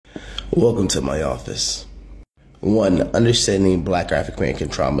Welcome to my office. 1. Understanding Black or African American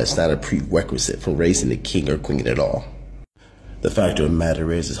trauma is not a prerequisite for raising the king or queen at all. The fact of the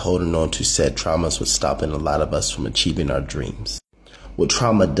matter is holding on to said traumas was stopping a lot of us from achieving our dreams. What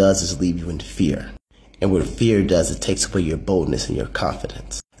trauma does is leave you in fear. And what fear does, it takes away your boldness and your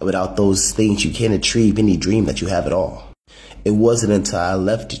confidence. And without those things, you can't achieve any dream that you have at all. It wasn't until I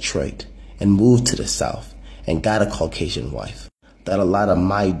left Detroit and moved to the South and got a Caucasian wife that a lot of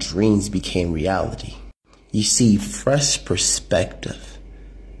my dreams became reality. You see, fresh perspective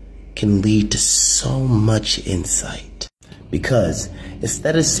can lead to so much insight. Because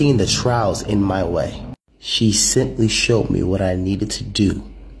instead of seeing the trials in my way, she simply showed me what I needed to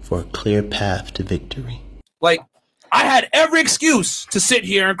do for a clear path to victory. Like, I had every excuse to sit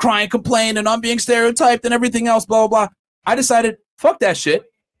here and cry and complain and I'm being stereotyped and everything else, blah, blah, blah. I decided, fuck that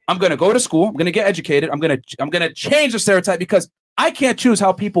shit. I'm going to go to school. I'm going to get educated. I'm going to change the stereotype because I can't choose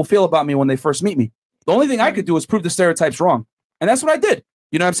how people feel about me when they first meet me. The only thing I could do is prove the stereotypes wrong. And that's what I did.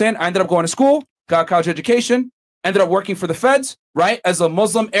 You know what I'm saying? I ended up going to school, got a college education, ended up working for the feds, right? As a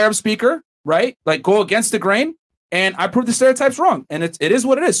Muslim Arab speaker, right? Like go against the grain. And I proved the stereotypes wrong. And it is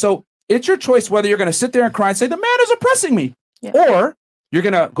what it is. So it's your choice whether you're going to sit there and cry and say, the man is oppressing me. Yeah. Or you're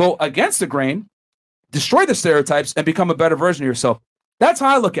going to go against the grain, destroy the stereotypes, and become a better version of yourself. That's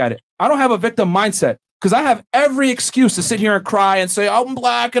how I look at it. I don't have a victim mindset. Because I have every excuse to sit here and cry and say, I'm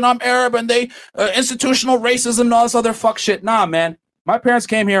Black and I'm Arab and they institutional racism and all this other fuck shit. Nah, man. My parents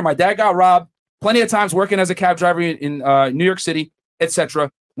came here. My dad got robbed plenty of times working as a cab driver in New York City,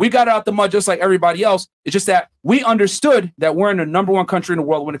 etc. We got out the mud just like everybody else. It's just that we understood that we're in the #1 country in the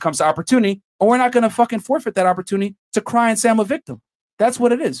world when it comes to opportunity, and we're not going to fucking forfeit that opportunity to cry and say I'm a victim. That's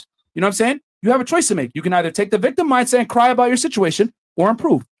what it is. You know what I'm saying? You have a choice to make. You can either take the victim mindset and cry about your situation or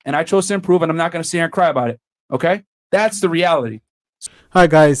improve. And I chose to improve, and I'm not going to sit here and cry about it. Okay? That's the reality. Hi,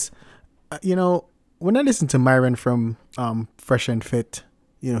 guys. You know, when I listen to Myron from Fresh and Fit,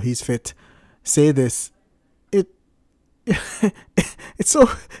 you know, he's fit, say this, it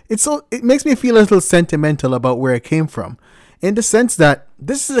makes me feel a little sentimental about where I came from, in the sense that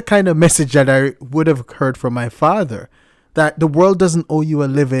this is the kind of message that I would have heard from my father, that the world doesn't owe you a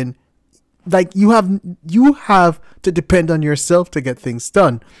living. Like you have to depend on yourself to get things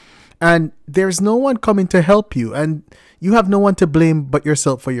done, and there's no one coming to help you, and you have no one to blame but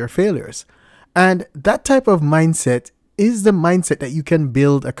yourself for your failures. And that type of mindset is the mindset that you can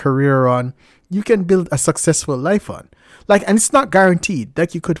build a career on, you can build a successful life on. Like, and it's not guaranteed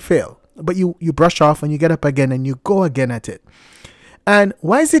that you could fail, but you brush off and you get up again and you go again at it. And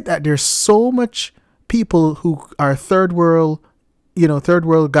why is it that there's so much people who are third world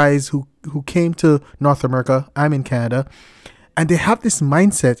guys who came to North America, I'm in Canada, and they have this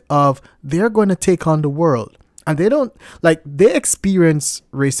mindset of they're going to take on the world, and they experience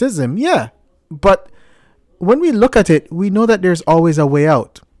racism, yeah, but when we look at it, we know that there's always a way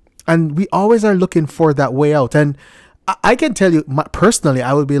out, and we always are looking for that way out. And I can tell you personally,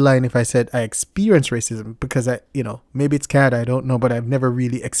 I would be lying if I said I experienced racism, because maybe it's Canada, I don't know, but I've never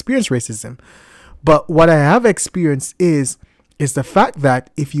really experienced racism. But what I have experienced is the fact that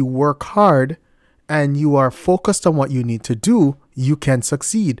if you work hard and you are focused on what you need to do, you can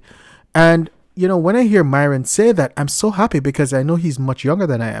succeed. And, you know, when I hear Myron say that, I'm so happy because I know he's much younger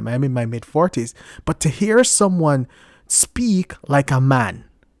than I am. I'm in my mid-40s. But to hear someone speak like a man,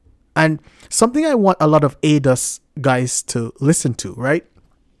 and something I want a lot of ADOS guys to listen to, right?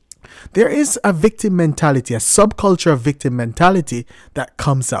 There is a victim mentality, a subculture of victim mentality that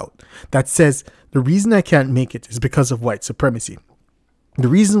comes out that says, the reason I can't make it is because of white supremacy. The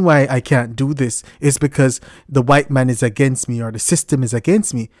reason why I can't do this is because the white man is against me or the system is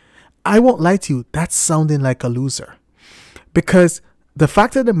against me. I won't lie to you, that's sounding like a loser. Because the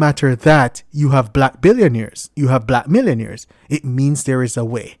fact of the matter that you have Black billionaires, you have Black millionaires, it means there is a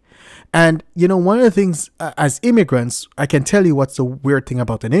way. And, you know, one of the things as immigrants, I can tell you what's the weird thing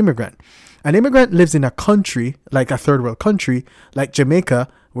about an immigrant. An immigrant lives in a country, like a third world country, like Jamaica,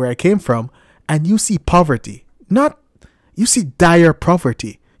 where I came from, and you see poverty. You see dire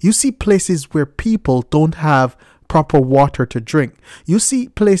poverty. You see places where people don't have proper water to drink. You see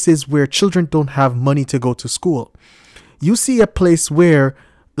places where children don't have money to go to school. You see a place where,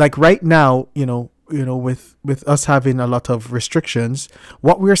 like right now, with us having a lot of restrictions,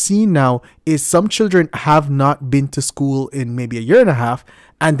 what we're seeing now is some children have not been to school in maybe a year and a half,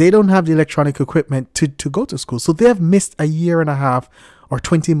 and they don't have the electronic equipment to go to school. So they have missed a year and a half or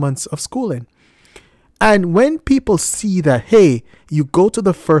 20 months of schooling. And when people see that, hey, you go to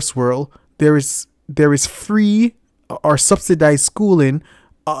the first world, there is free or subsidized schooling,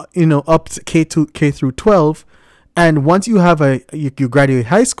 up to K through 12, And once you have you graduate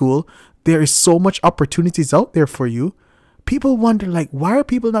high school, there is so much opportunities out there for you. People wonder, like, why are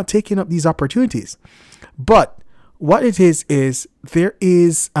people not taking up these opportunities? But what it is there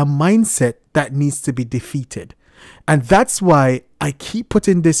is a mindset that needs to be defeated. And that's why I keep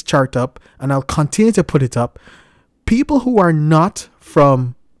putting this chart up, and I'll continue to put it up. People who are not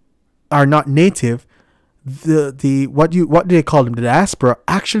native, what do they call them, the diaspora,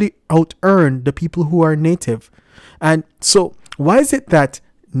 actually out earn the people who are native. And so why is it that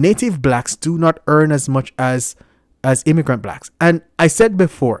native blacks do not earn as much as immigrant blacks? And I said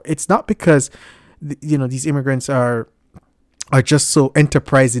before, it's not because these immigrants are just so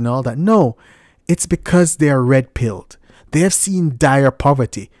enterprising and all that. No, it's because they are red pilled. They have seen dire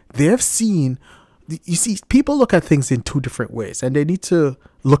poverty. They have seen, you see, people look at things in two different ways, and they need to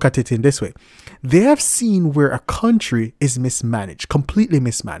look at it in this way. They have seen where a country is mismanaged, completely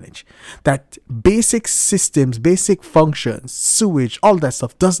mismanaged, that basic systems, basic functions, sewage, all that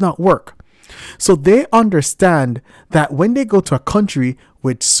stuff does not work. So they understand that when they go to a country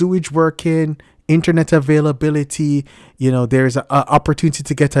with sewage working, internet availability, there's an opportunity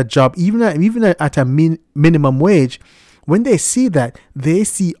to get a job, even at a minimum wage. When they see that, they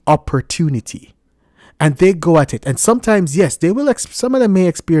see opportunity, and they go at it. And sometimes, yes, they will. Some of them may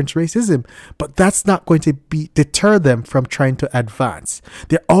experience racism, but that's not going to deter them from trying to advance.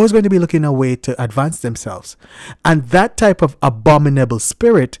 They're always going to be looking a way to advance themselves, and that type of abominable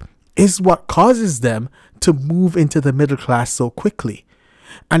spirit is what causes them to move into the middle class so quickly.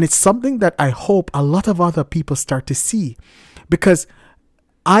 And it's something that I hope a lot of other people start to see, because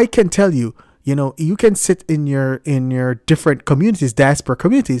I can tell you, you can sit in your different communities, diaspora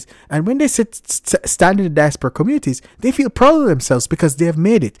communities, and when they stand in the diaspora communities, they feel proud of themselves because they have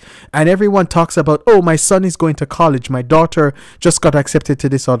made it. And everyone talks about, oh, my son is going to college, my daughter just got accepted to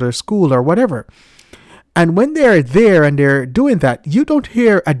this other school or whatever. And when they're there and they're doing that, you don't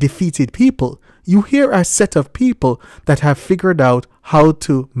hear a defeated people. You hear a set of people that have figured out how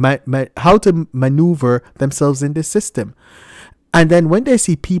to maneuver themselves in this system. And then when they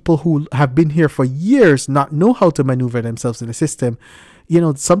see people who have been here for years not know how to maneuver themselves in the system,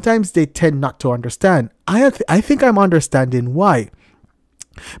 sometimes they tend not to understand. I think I'm understanding why.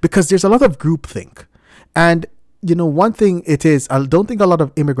 Because there's a lot of groupthink. And, one thing it is, I don't think a lot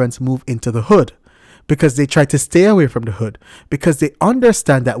of immigrants move into the hood because they try to stay away from the hood, because they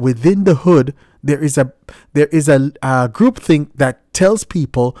understand that within the hood, there is a groupthink that tells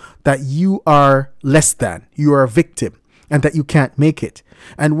people that you are less than, you are a victim, and that you can't make it.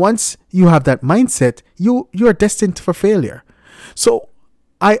 And once you have that mindset, you are destined for failure. So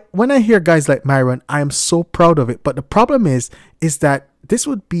when I hear guys like Myron, I am so proud of it. But the problem is that this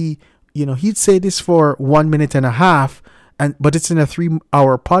would be, he'd say this for 1.5 minutes, but it's in a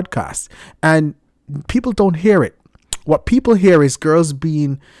 3-hour podcast, and people don't hear it. What people hear is girls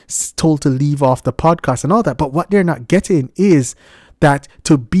being told to leave off the podcast and all that. But what they're not getting is that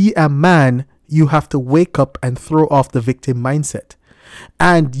to be a man, you have to wake up and throw off the victim mindset.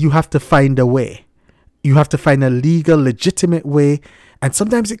 And you have to find a way. You have to find a legal, legitimate way. And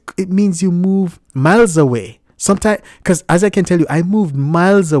sometimes it means you move miles away. Sometimes, because as I can tell you, I moved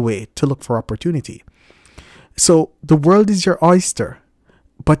miles away to look for opportunity. So the world is your oyster,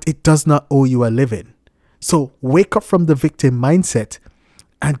 but it does not owe you a living. So wake up from the victim mindset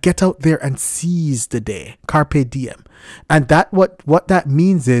and get out there and seize the day. Carpe diem. And that what that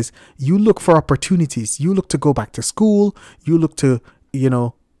means is you look for opportunities. You look to go back to school. You look to,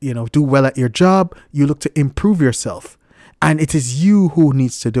 do well at your job. You look to improve yourself. And it is you who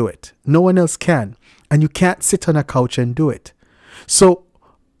needs to do it. No one else can. And you can't sit on a couch and do it. So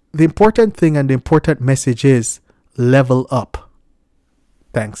the important thing and the important message is level up.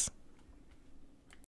 Thanks.